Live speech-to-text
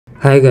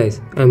Hi guys,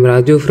 I'm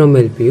Raju from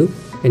LPU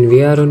and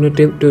we are on a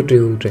trip to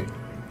Triund trek.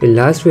 In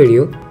last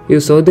video,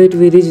 you saw that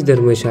we reached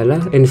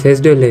Dharmshala and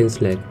faced a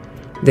landslide.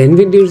 Then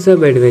we did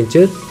some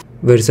adventure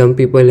where some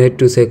people had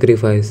to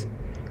sacrifice.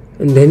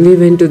 And then we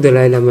went to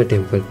Dalai Lama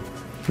temple.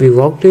 We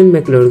walked in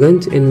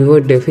McLeodGanj and we were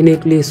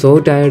definitely so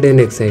tired and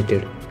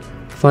excited.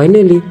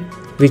 Finally,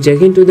 we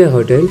checked into the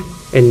hotel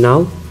and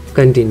now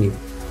continue.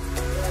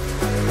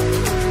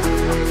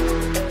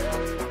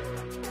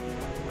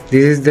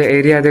 This is the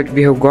area that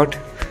we have got.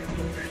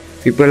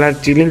 People are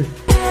chilling.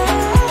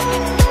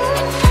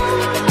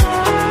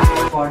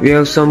 We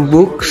have some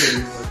books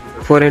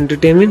for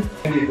entertainment,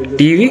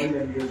 TV,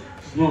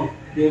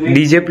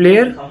 DJ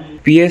player,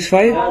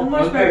 PS5,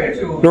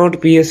 not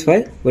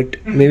PS5 but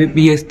maybe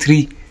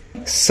PS3,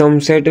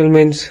 some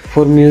settlements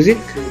for music,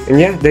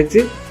 and yeah, that's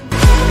it.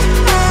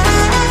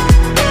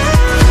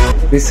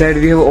 This side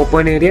we have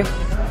open area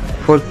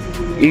for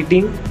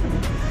eating.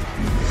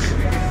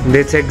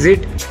 That's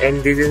exit,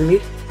 and this is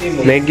me.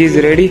 Maggie is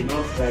ready.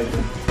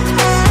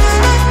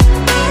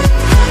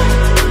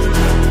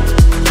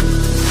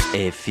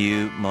 A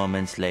few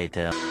moments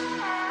later.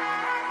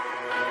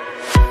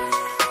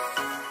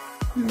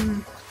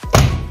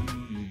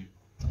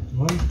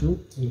 1, 2,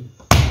 3.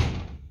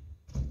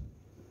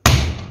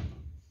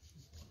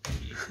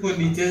 वो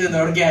नीचे से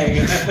दौड़ के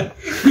आएगा।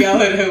 क्या हो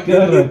रहा है? क्या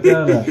हो रहा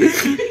है?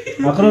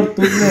 अखरोट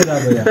टूट नहीं रहा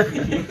भैया।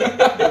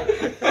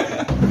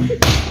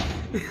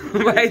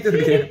 भाई टूट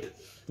गया।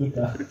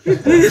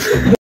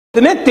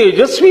 कितने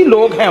तेजस्वी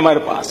लोग हैं हमारे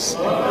पास,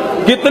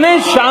 कितने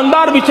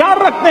शानदार विचार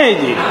रखते हैं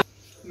जी।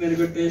 मेरे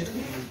को टेस्ट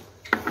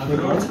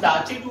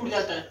दांत ही टूट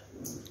जाता है।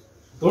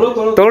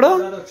 तोड़ो।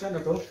 अच्छा ना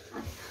तो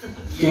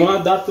तुम्हारा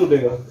दांत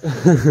टूटेगा।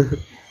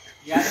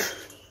 यार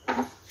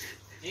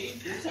ये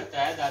टूट सकता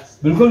है दांत।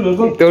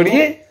 बिल्कुल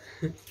तोड़िए।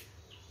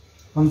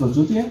 हम तो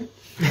चूतिए।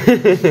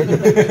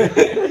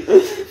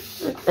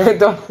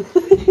 तो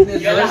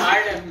इतना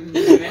हार्ड है।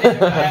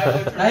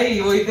 भाई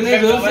वो इतने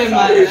जोर से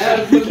मार रहा है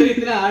और खुद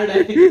इतना हार्ड है।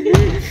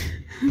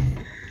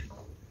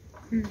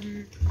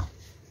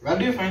 What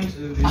do you find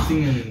this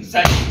thing in?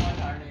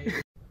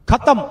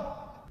 खत्म,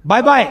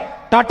 bye bye,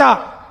 Tata,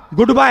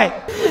 good bye.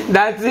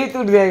 दांत से ही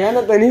टूट जाएगा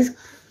ना तनिष्क।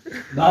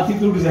 दांत ही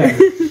टूट जाएगा।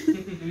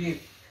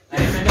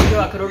 अरे मैंने जो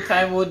अखरोट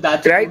खाए वो दांत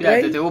टूट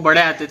जाते थे, वो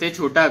बड़े आते थे,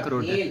 छोटा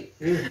अखरोट है।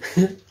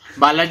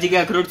 बालाजी के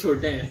अखरोट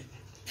छोटे हैं।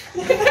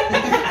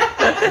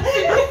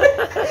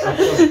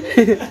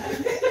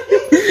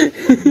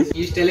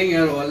 He's telling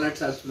your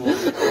walnuts are small.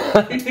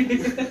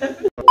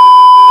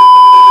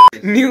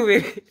 New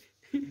way.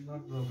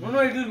 No,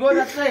 it will go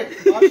that side.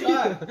 Not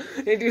sure.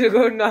 It will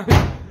go now.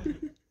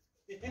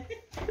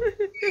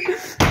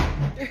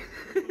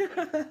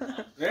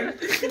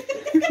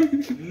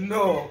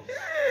 No.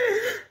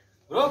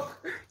 Rock.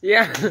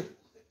 Yeah.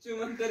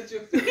 चुमन कर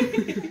चुप।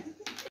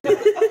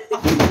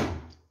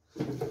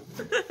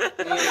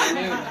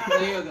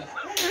 नहीं होगा।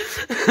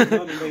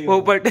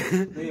 Popert.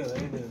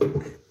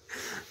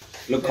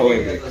 Look how I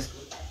break.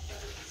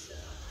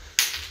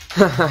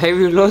 Have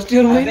you lost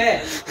your mind? No,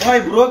 I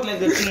broke like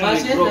that thing.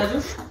 Like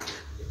broke.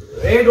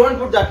 Hey, don't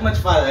put that much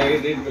fire.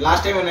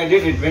 Last time when I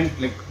did, it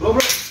went like bro.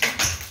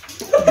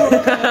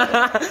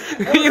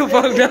 You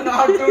fucked up.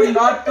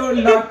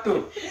 Not to.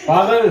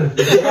 पागल।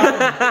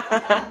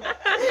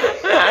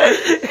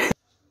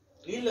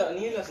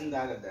 Neil wasn't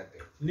there at that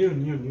time. New.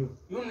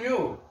 You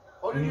knew.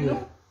 How did you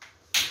know?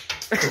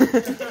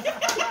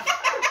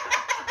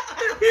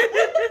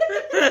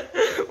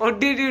 What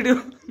did you do?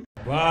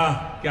 वाह,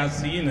 क्या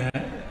scene है।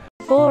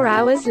 4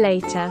 hours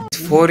later.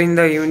 It's 4 in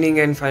the evening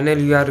and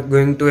finally we are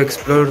going to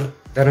explore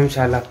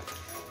Dharmshala.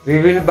 We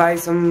will buy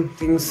some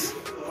things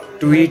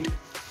to eat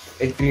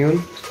at Triund.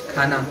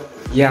 खाना।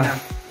 Yeah.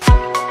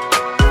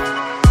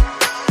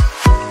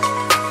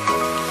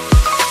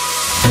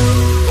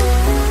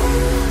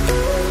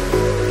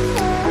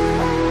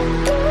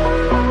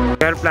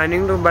 We are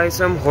planning to buy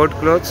some hot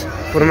clothes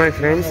for my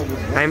friends.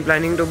 I am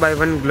planning to buy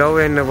one glove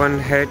and one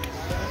hat.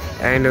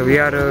 And we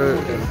are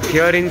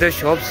here in the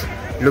shops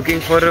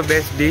looking for a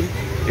best deal.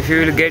 If we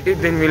will get it,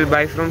 then we will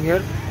buy from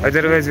here.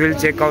 Otherwise, we will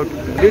check out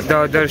the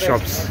other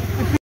shops.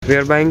 We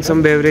are buying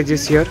some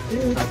beverages here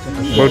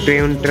for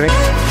Triund trek.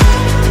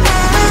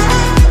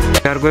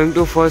 We are going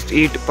to first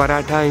eat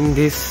paratha in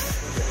this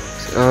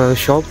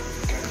shop.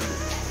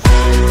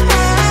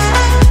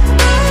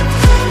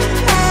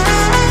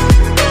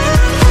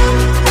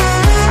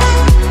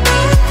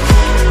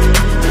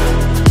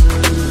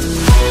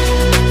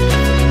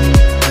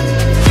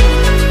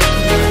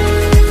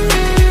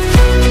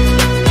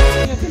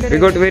 We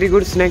got very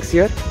good snacks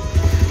here.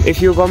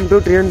 If you come to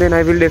Triund, then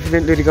I will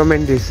definitely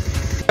recommend this.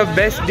 The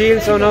best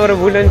deals on our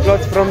woolen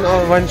clothes from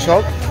one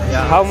shop.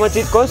 Yeah. How much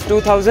it cost?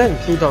 2,000?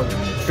 2000.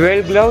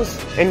 12 gloves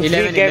and 3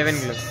 caps. 11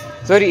 gloves.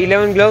 Sorry,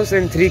 11 gloves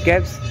and 3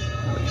 caps.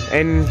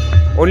 And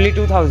only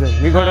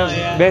 2,000. We got a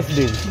best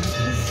deal.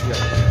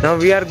 Now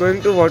we are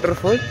going to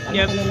waterfall.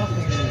 Yep.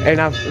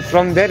 And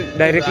from there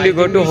directly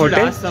go to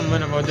hotel. Ask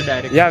someone about the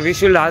direction. Yeah, we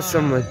should ask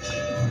someone.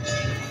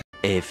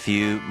 A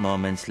few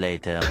moments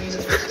later.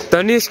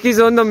 Tanishk is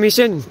on the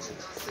mission.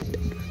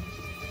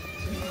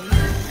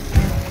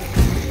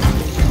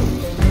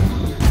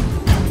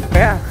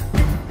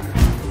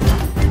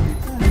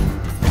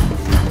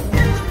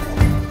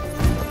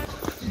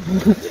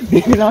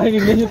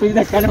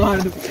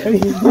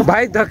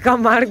 भाई धक्का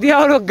मार दिया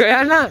और वो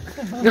गया ना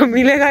तो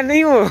मिलेगा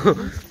नहीं वो।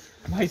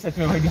 भाई सच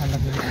में भाई ध्यान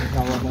रखना।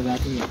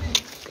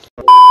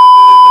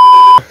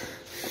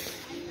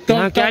 तो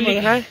यहाँ क्या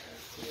लिखा है?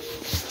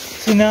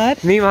 चिनार?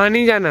 नहीं वहाँ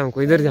नहीं जाना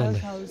हमको, इधर जाना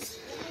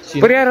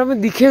है। पर यार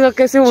हमें दिखेगा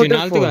कैसे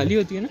चिनार तो गाली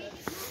होती है ना?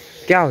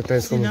 क्या होता है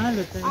इसको? चिनार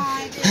होता है।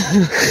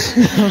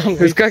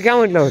 इसका क्या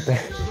मतलब होता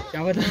है?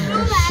 क्या पता?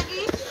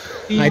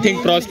 I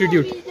think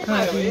prostitute.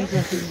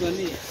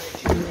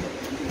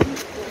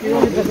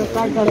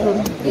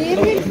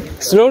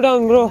 Slow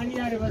down bro,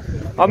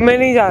 अब मैं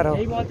नहीं जा रहा हूँ।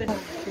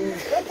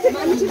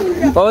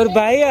 और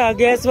भाई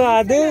आगे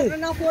स्वाद,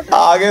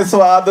 आगे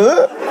स्वाद।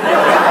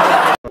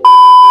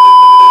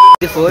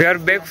 We are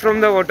back from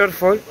the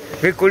waterfall.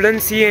 We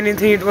couldn't see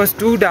anything, it was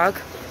too dark.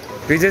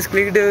 We just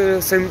clicked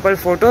simple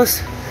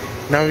photos.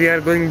 Now we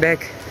are going back.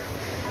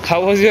 How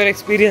was your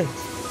experience?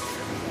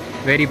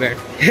 Very bad.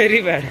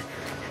 Very bad.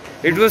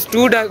 It was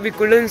too dark, we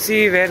couldn't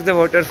see where the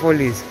waterfall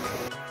is.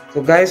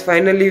 So guys,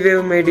 finally we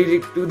have made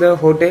it to the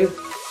hotel.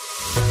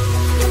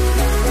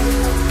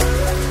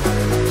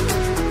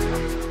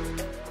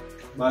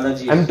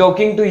 I'm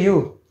talking to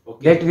you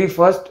that we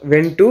first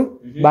went to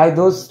buy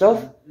those stuff,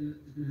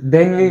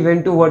 then we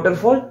went to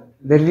waterfall,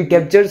 then we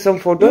captured some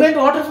photos. You went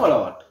to waterfall or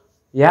what?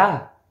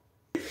 Yeah.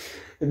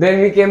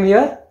 Then we came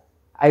here,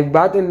 I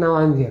bathed and now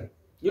I'm here.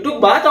 You took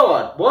bath or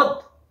what?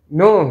 Both?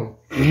 No,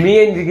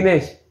 me and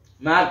Jignesh.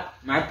 Mad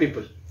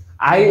people.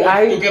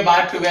 I took a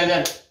bath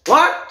together.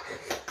 What?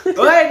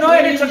 Wait, no,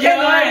 it's okay,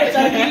 no, it's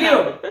I'll kill you.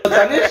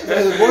 Tanish, they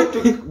both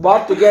took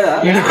bath together.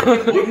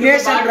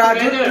 Vignesh and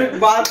Raju took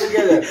bath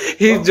together.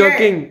 He's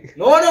joking.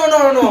 No.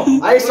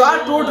 I saw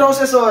 2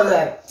 trousers over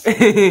there.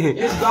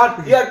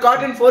 You are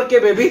caught in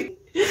 4K, baby.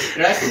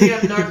 Trust me,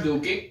 I'm not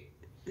joking.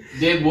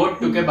 They both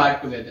took a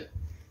bath together.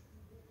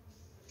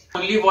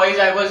 Only voice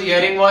I was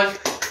hearing was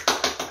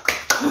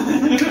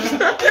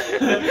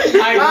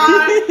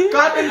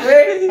Caught in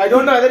wait. I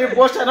don't know whether you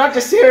post or not,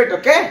 just save it,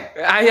 okay?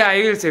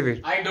 I will save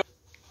it. I don't.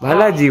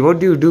 Balaji, what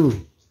do you do?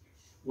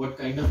 What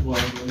kind of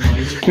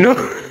voice? No.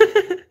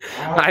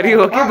 Are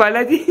you okay,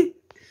 Balaji?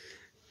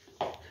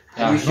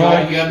 Are you sure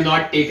you have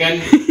not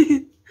taken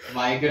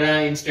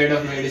Viagra instead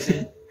of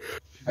medicine?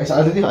 I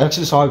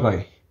actually saw a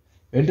guy.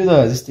 Went to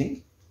this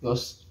thing. He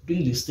was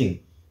doing this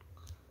thing.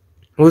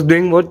 Who's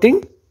doing what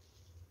thing?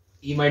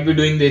 He might be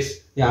doing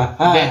this. Yeah.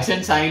 That's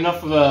a sign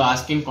of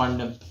asking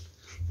condom.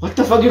 What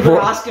the fuck you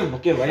gonna ask him?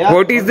 Okay, why?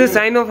 What is the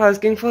sign of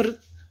asking for?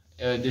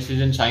 This is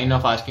a sign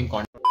of asking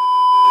condom.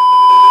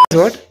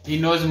 What? He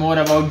knows more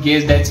about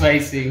gays, that's why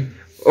he's saying.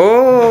 He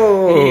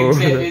Oh.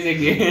 himself is a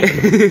gay.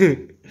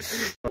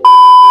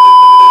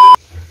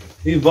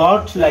 We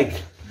bought like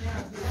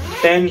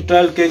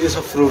 10-12 kgs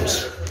of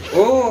fruits.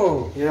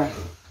 Oh. Yeah.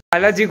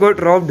 Balaji got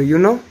robbed, you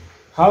know?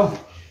 How?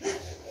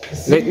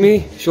 Let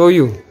me show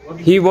you.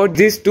 He bought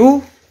these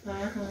two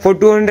for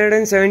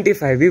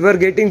 275. We were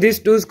getting these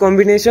two's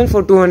combination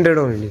for 200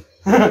 only.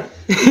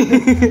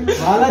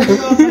 Balaji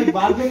was like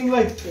bargaining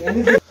like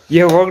anything.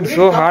 You have worked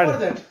so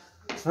hard.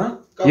 Huh?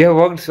 You have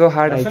worked so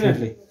hard, I think.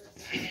 Definitely.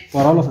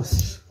 For all of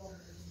us.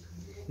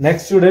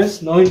 Next 2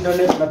 days, no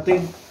internet,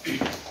 nothing.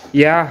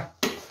 Yeah.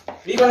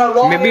 We gonna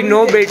vlog Maybe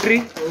no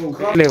battery.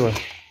 Flavor.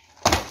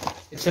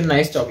 It's a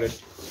nice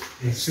chocolate.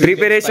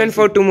 Preparation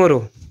for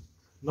tomorrow.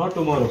 Not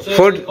tomorrow.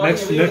 For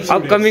Next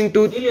upcoming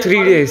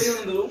 2-3 days.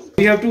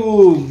 We have to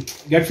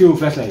get few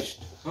flashlights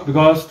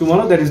because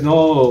tomorrow there is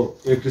no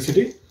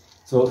electricity.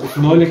 So if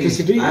no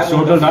electricity,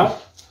 total dark.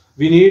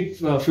 We need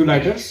few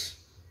lighters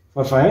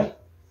for fire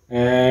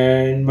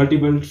and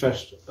multiple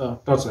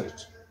torch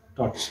lights.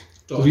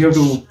 So we have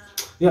to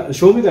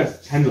show me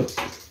that hand gloves.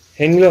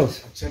 Hand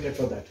gloves. Excited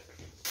for that.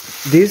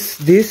 This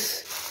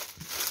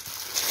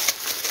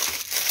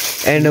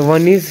and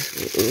one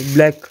is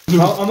black.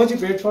 How much you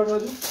paid for,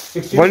 Raju?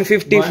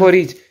 150 for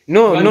each.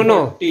 No.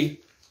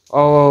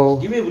 Oh,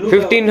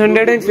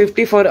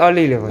 1550 for all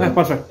 11.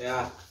 Perfect.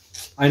 Yeah.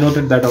 I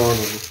noted that amount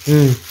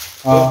only.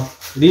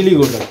 Really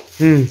good.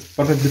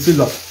 Perfect. This is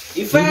all.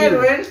 If I had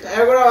went,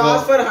 I would have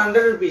asked for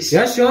 100 rupees.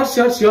 Yeah, sure.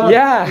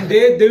 Yeah. And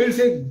they will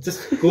say,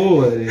 just go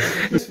over there.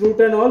 This fruit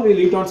and all we'll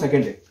eat on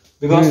second day.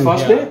 Because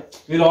first day,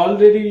 we'll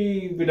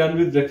already be done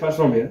with breakfast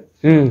from here.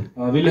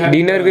 We'll have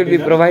Dinner will be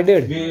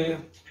provided.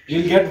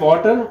 We'll get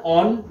water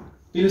on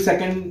till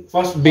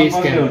first base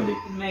camp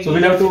only. So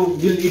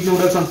we'll eat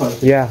noodles on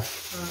first. Yeah.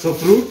 So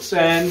fruits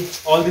and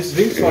all these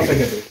drinks for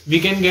second day. We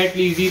can get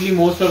easily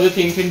most of the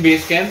things in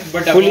base camp,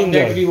 but Full above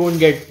that enjoy. we won't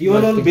get.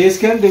 Even on base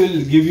camp, they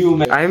will give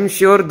you. I am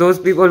sure those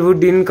people who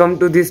didn't come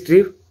to this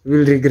trip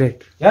will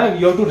regret. Yeah,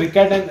 you have to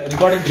record and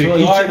show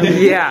each and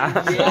every.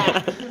 Yeah.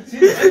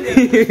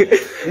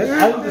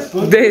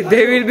 Yeah,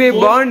 they will be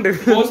bond.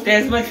 Post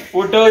as much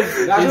photos,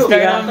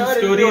 Instagram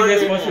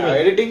stories as possible.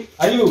 Editing.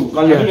 Are you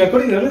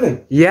recording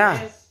everything?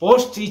 Yeah.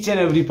 Post each and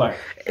every part.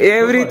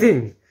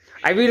 Everything.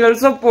 I will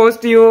also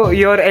post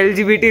your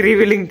LGBT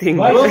revealing thing.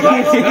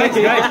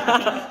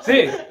 Guys.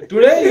 See,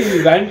 today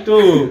he went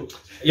to.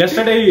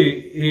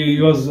 Yesterday he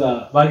was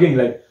bargaining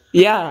like,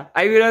 Yeah,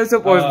 I will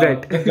also post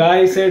that. The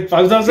guy said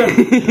 5,000.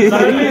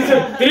 Suddenly he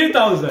said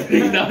 3,000.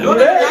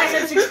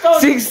 Today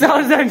 6,000.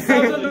 6,000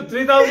 to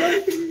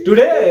 3,000.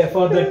 Today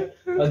for the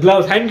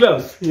gloves, hand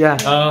gloves.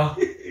 Yeah.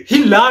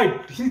 He lied.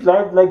 He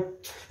lied like.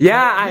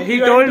 Yeah, he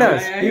told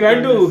us. He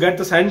went to get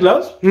the hand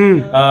gloves.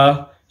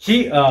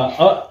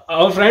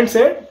 Our friend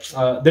said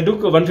they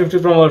took 150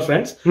 from our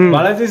friends.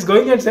 Balaji is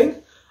going and saying,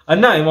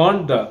 Anna, I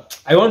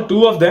want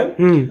two of them.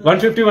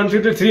 150,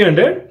 150,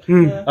 300.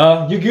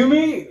 You give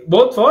me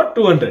both for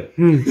 200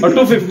 or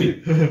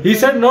 250. He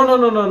said, no,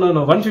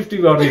 150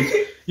 for each.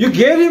 You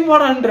gave him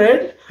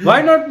 100.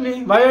 Why not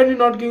me? Why are you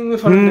not giving me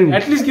for 100?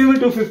 At least give me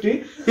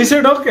 250. He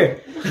said, okay.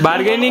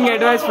 Bargaining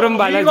advice from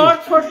Balaji. He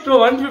got for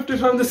 150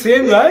 from the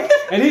same guy,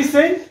 and he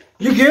said,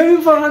 you gave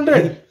him for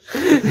 100.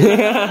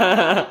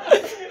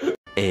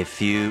 A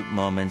few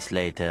moments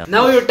later.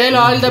 Now you tell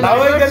all the Now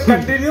bad I words. can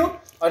continue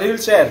or you will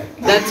share.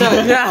 That's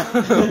all.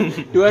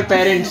 To your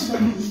parents.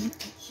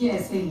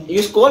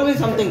 You scold me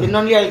something, then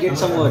only I'll get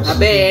some words.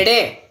 अबे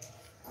एडे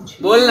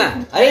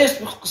बोलना. I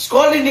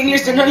scold in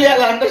English, then only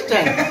I'll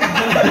understand.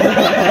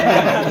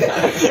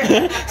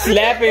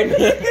 Slap him.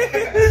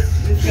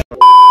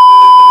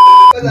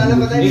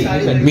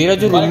 मेरा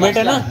जो roommate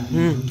है ना,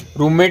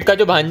 roommate का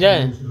जो भांजा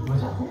है,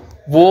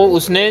 वो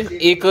उसने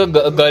एक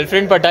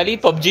गर्लफ्रेंड पटा ली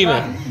पबजी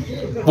में.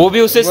 वो भी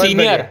उससे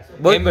सीनियर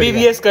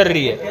MBBS कर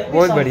रही है.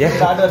 बहुत बढ़िया.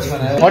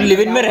 और लिव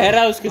इन में रह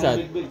रहा है उसके साथ.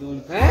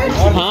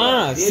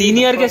 हाँ,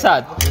 सीनियर के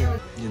साथ.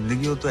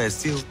 जिंदगी हो तो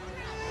ऐसी हो,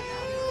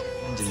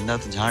 जिंदा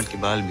तो झांट के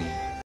बाल भी है.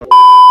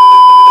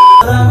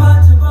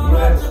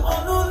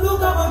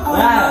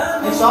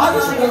 I saw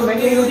this thing on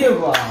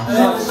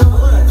YouTube.